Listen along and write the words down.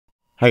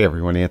Hi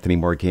everyone, Anthony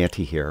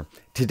Morganti here.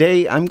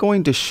 Today I'm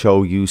going to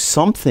show you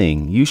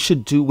something you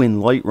should do in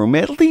Lightroom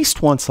at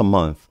least once a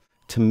month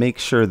to make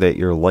sure that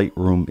your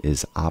Lightroom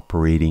is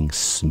operating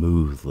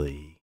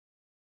smoothly.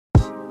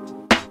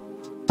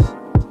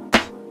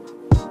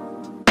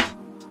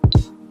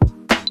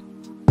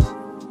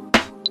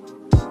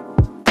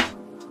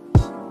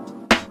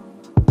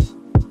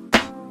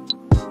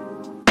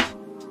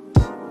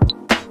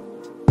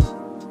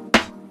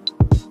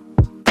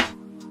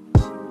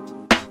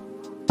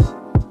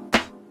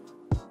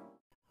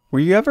 Were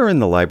you ever in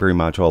the library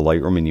module of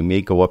Lightroom and you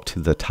may go up to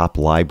the top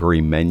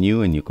library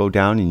menu and you go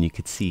down and you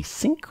could see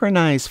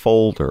synchronize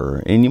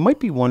folder, and you might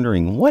be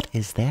wondering, what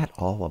is that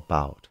all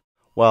about?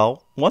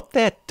 Well, what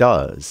that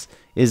does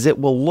is it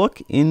will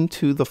look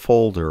into the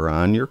folder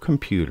on your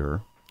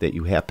computer that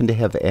you happen to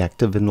have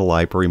active in the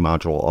library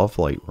module of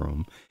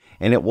Lightroom,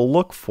 and it will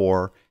look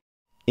for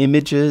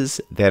images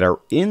that are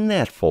in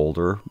that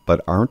folder but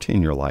aren't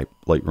in your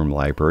Lightroom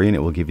library, and it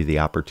will give you the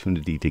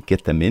opportunity to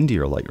get them into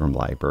your Lightroom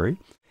library.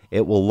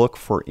 It will look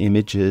for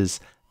images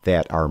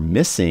that are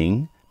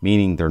missing,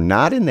 meaning they're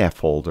not in that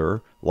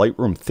folder.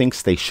 Lightroom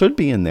thinks they should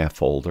be in that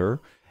folder,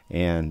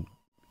 and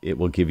it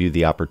will give you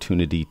the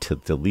opportunity to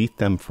delete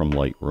them from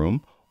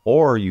Lightroom.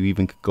 Or you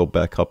even could go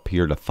back up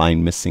here to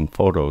find missing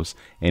photos,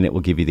 and it will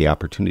give you the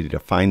opportunity to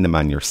find them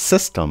on your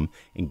system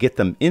and get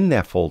them in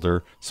that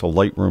folder so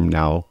Lightroom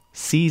now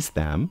sees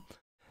them.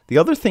 The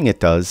other thing it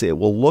does, it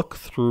will look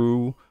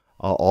through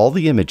all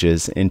the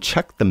images and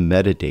check the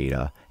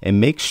metadata and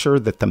make sure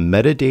that the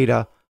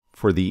metadata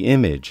for the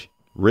image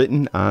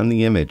written on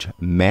the image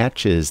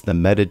matches the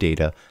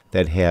metadata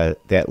that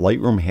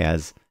Lightroom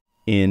has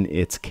in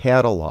its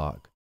catalog.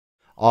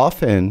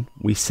 Often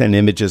we send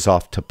images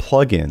off to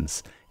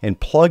plugins, and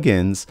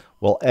plugins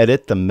will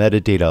edit the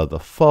metadata of the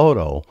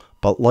photo,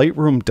 but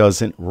Lightroom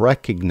doesn't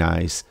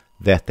recognize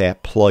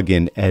that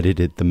plugin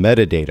edited the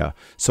metadata.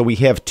 So we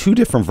have two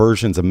different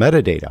versions of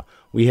metadata.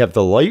 We have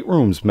the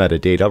Lightroom's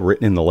metadata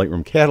written in the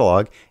Lightroom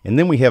catalog, and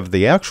then we have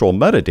the actual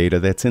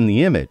metadata that's in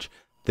the image.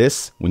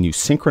 This, when you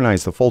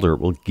synchronize the folder,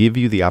 will give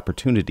you the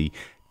opportunity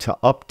to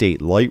update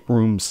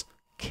Lightroom's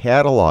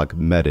catalog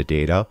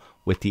metadata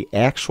with the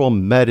actual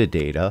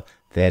metadata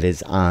that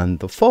is on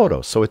the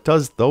photo. So it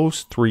does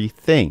those three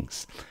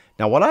things.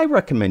 Now, what I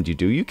recommend you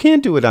do, you can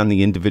do it on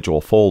the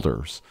individual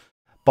folders,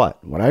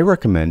 but what I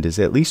recommend is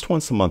at least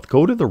once a month,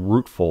 go to the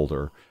root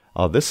folder.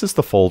 This is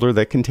the folder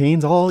that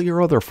contains all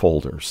your other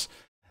folders.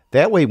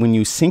 That way, when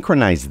you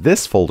synchronize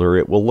this folder,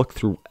 it will look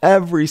through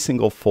every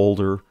single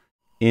folder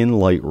in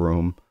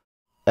Lightroom,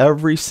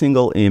 every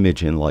single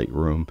image in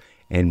Lightroom,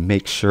 and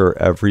make sure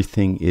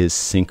everything is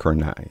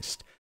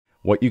synchronized.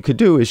 What you could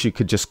do is you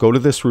could just go to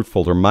this root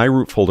folder. My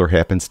root folder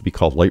happens to be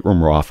called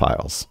Lightroom Raw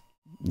Files.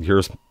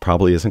 Yours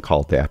probably isn't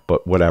called that,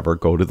 but whatever.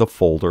 Go to the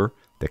folder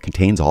that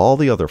contains all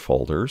the other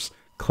folders,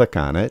 click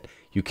on it.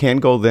 You can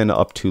go then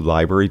up to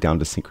Library down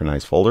to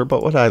Synchronize Folder,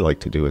 but what I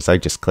like to do is I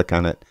just click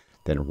on it,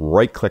 then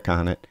right-click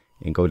on it,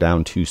 and go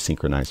down to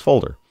Synchronize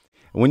Folder.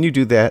 And when you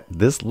do that,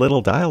 this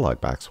little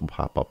dialog box will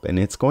pop up, and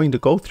it's going to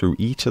go through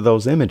each of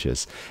those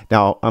images.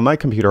 Now, on my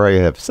computer, I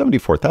have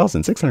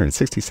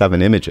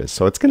 74,667 images,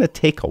 so it's going to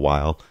take a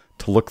while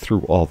to look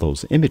through all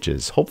those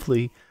images.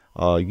 Hopefully,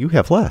 you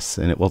have less,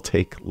 and it will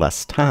take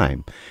less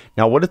time.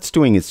 Now, what it's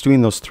doing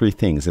those three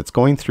things. It's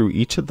going through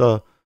each of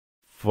the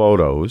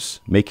photos,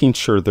 making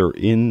sure they're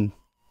in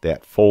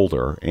that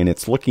folder, and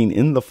it's looking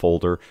in the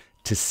folder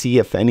to see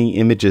if any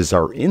images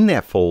are in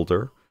that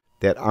folder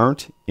that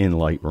aren't in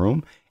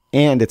Lightroom,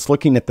 and it's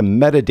looking at the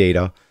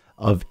metadata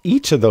of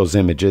each of those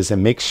images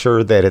and make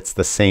sure that it's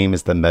the same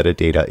as the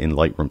metadata in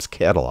Lightroom's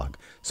catalog.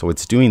 So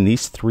it's doing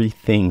these three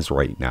things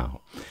right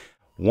now.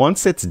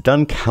 Once it's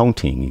done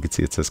counting, you can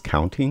see it says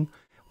counting.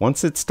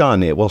 Once it's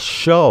done, it will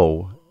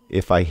show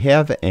if I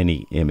have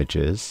any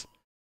images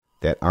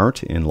that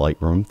aren't in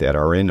Lightroom that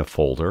are in a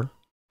folder,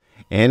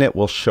 and it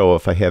will show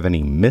if I have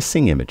any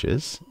missing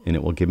images, and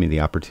it will give me the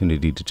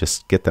opportunity to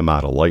just get them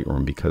out of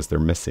Lightroom because they're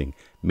missing.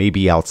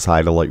 Maybe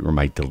outside of Lightroom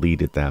I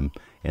deleted them,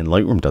 and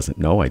Lightroom doesn't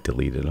know I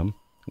deleted them.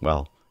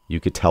 Well, you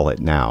could tell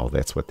it now.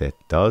 That's what that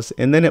does,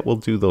 and then it will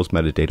do those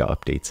metadata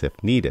updates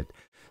if needed.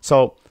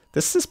 So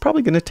this is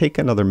probably going to take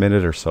another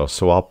minute or so,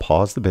 so I'll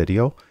pause the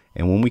video,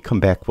 and when we come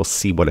back, we'll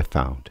see what it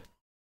found.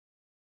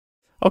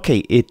 Okay,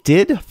 it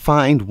did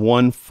find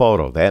one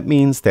photo. That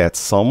means that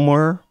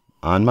somewhere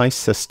on my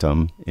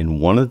system in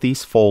one of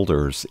these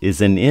folders is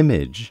an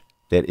image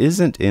that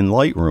isn't in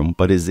Lightroom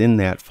but is in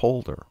that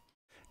folder.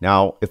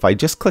 Now, if I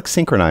just click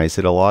Synchronize,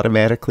 it'll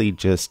automatically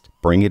just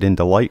bring it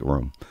into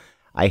Lightroom.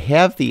 I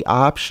have the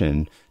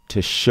option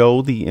to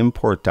show the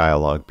import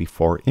dialog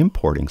before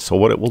importing. So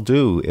what it will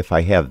do if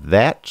I have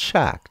that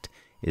checked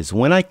is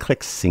when I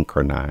click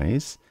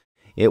Synchronize,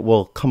 it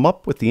will come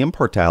up with the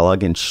import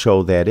dialog and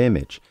show that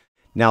image.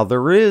 Now,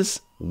 there is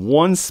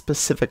one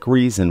specific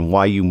reason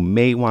why you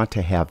may want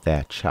to have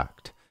that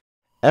checked.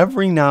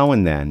 Every now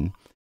and then,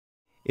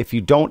 if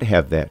you don't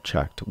have that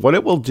checked, what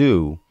it will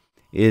do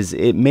is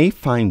it may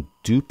find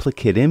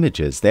duplicate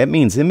images. That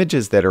means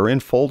images that are in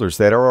folders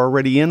that are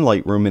already in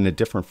Lightroom in a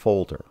different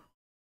folder.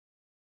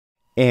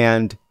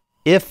 And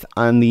if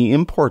on the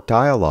import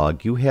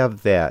dialog you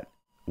have that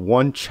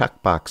one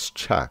checkbox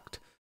checked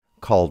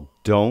called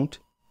Don't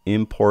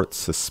Import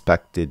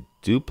Suspected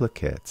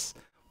Duplicates,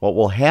 what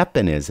will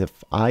happen is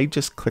if I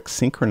just click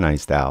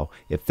Synchronize now,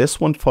 if this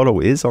one photo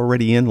is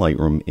already in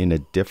Lightroom in a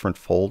different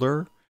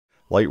folder,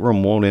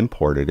 Lightroom won't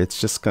import it. It's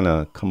just going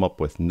to come up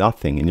with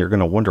nothing, and you're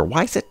going to wonder,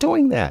 why is it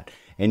doing that?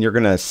 And you're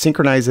going to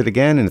synchronize it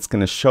again, and it's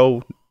going to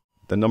show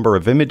the number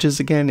of images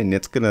again, and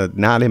it's going to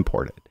not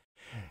import it.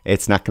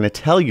 It's not going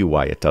to tell you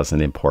why it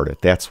doesn't import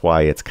it. That's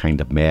why it's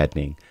kind of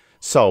maddening.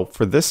 So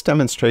for this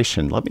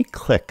demonstration, let me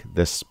click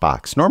this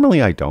box.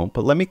 Normally I don't,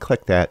 but let me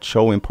click that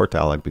Show Import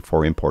Dialog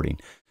before importing,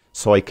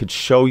 so I could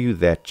show you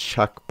that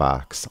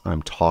checkbox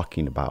I'm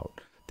talking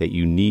about that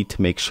you need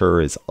to make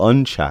sure is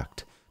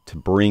unchecked to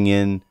bring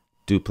in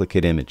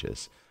duplicate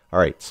images. All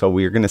right, so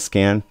we're going to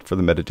scan for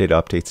the metadata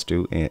updates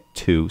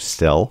to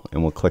still,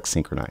 and we'll click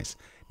Synchronize.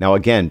 Now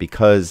again,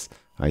 because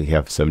I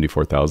have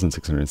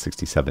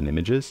 74,667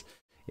 images,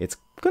 it's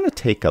going to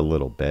take a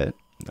little bit.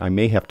 I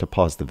may have to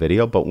pause the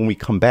video, but when we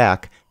come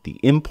back, the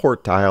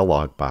import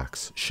dialog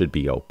box should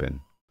be open,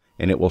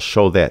 and it will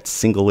show that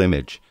single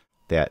image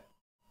that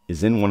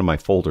is in one of my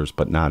folders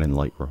but not in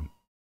Lightroom.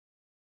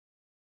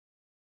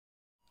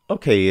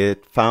 Okay,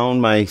 it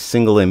found my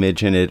single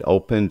image and it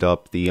opened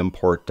up the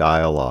import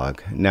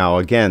dialog. Now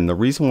again, the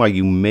reason why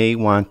you may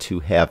want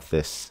to have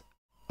this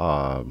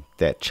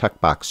that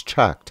checkbox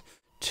checked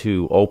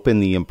to open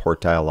the import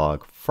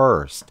dialog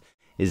first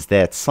is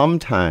that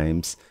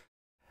sometimes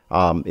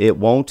it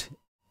won't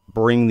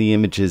bring the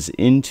images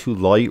into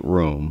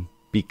Lightroom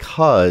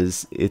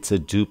because it's a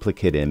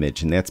duplicate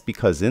image, and that's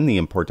because in the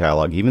import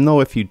dialog, even though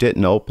if you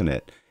didn't open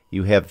it,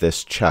 you have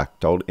this check,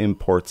 don't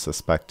import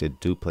suspected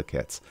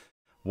duplicates.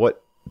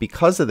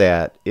 Because of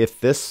that, if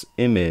this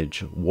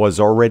image was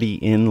already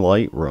in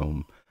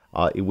Lightroom,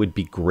 it would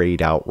be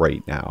grayed out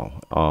right now.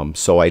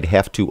 So I'd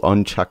have to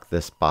uncheck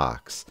this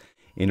box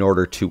in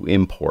order to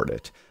import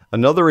it.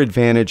 Another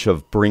advantage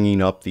of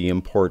bringing up the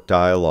import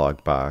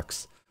dialog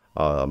box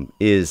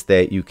is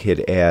that you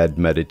could add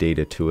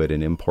metadata to it,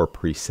 an import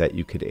preset.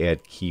 You could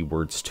add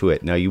keywords to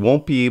it. Now you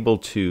won't be able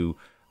to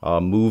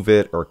move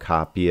it or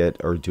copy it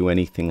or do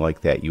anything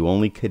like that. You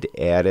only could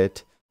add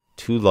it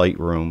to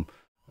Lightroom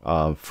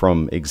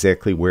from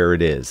exactly where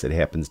it is. It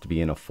happens to be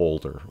in a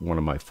folder, one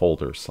of my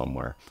folders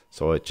somewhere.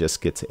 So it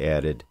just gets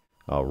added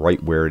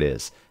right where it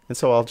is. And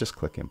so I'll just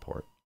click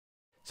import.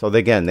 So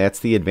again, that's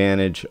the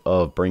advantage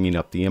of bringing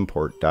up the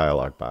import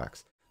dialog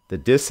box. The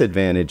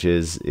disadvantage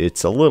is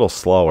it's a little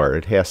slower.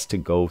 It has to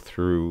go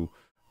through,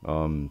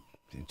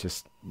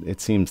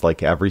 it seems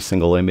like every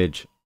single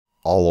image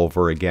all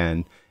over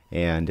again,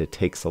 and it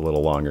takes a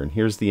little longer. And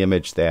here's the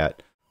image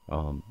that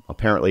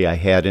apparently I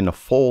had in a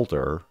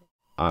folder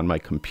on my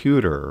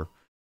computer,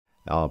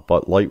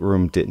 but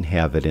Lightroom didn't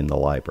have it in the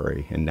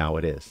library, and now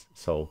it is.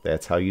 So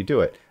that's how you do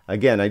it.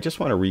 Again, I just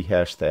want to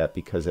rehash that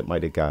because it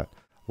might have got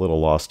a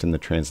little lost in the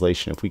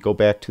translation. If we go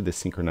back to the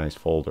synchronized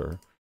folder,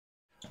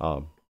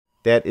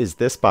 that is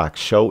this box,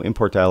 Show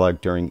Import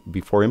Dialog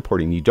before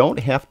importing. You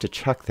don't have to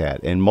check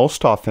that, and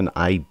most often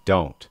I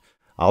don't.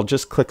 I'll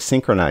just click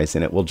Synchronize,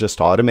 and it will just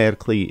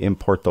automatically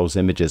import those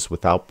images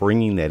without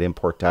bringing that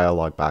import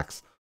dialog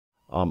box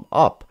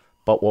up.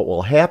 But what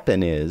will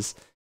happen is,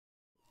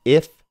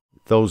 if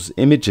those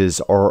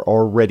images are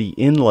already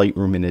in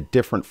Lightroom in a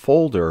different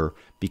folder,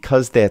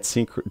 because that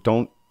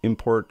don't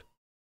import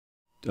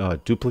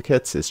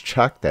duplicates is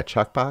checked, that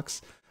checkbox,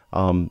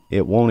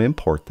 it won't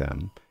import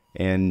them,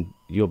 and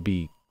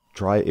it'll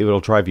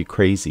drive you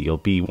crazy. You'll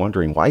be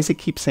wondering, why does it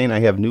keep saying I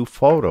have new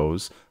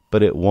photos,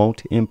 but it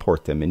won't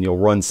import them? And you'll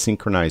run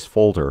synchronize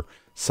folder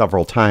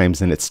several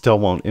times and it still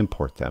won't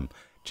import them.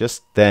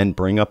 Just then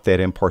bring up that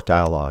import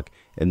dialog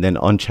and then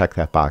uncheck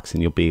that box,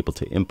 and you'll be able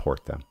to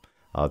import them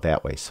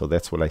that way. So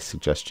that's what I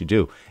suggest you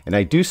do. And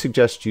I do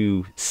suggest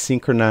you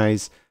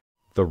synchronize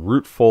the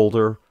root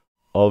folder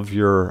of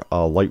your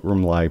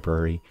Lightroom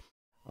library.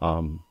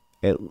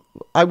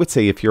 I would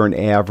say if you're an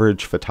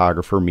average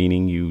photographer,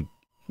 meaning you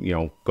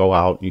go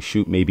out and you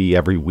shoot maybe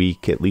every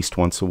week, at least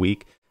once a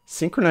week,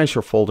 synchronize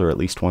your folder at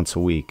least once a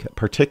week,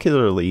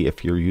 particularly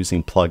if you're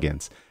using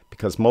plugins,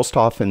 because most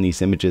often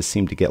these images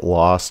seem to get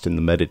lost and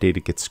the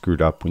metadata gets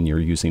screwed up when you're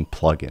using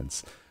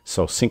plugins.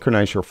 So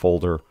synchronize your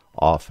folder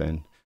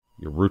often,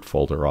 your root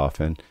folder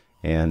often,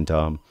 and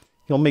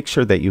you'll make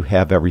sure that you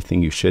have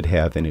everything you should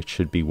have, and it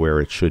should be where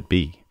it should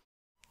be.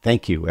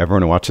 Thank you,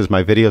 everyone who watches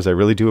my videos. I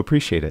really do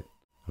appreciate it.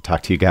 I'll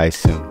talk to you guys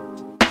soon.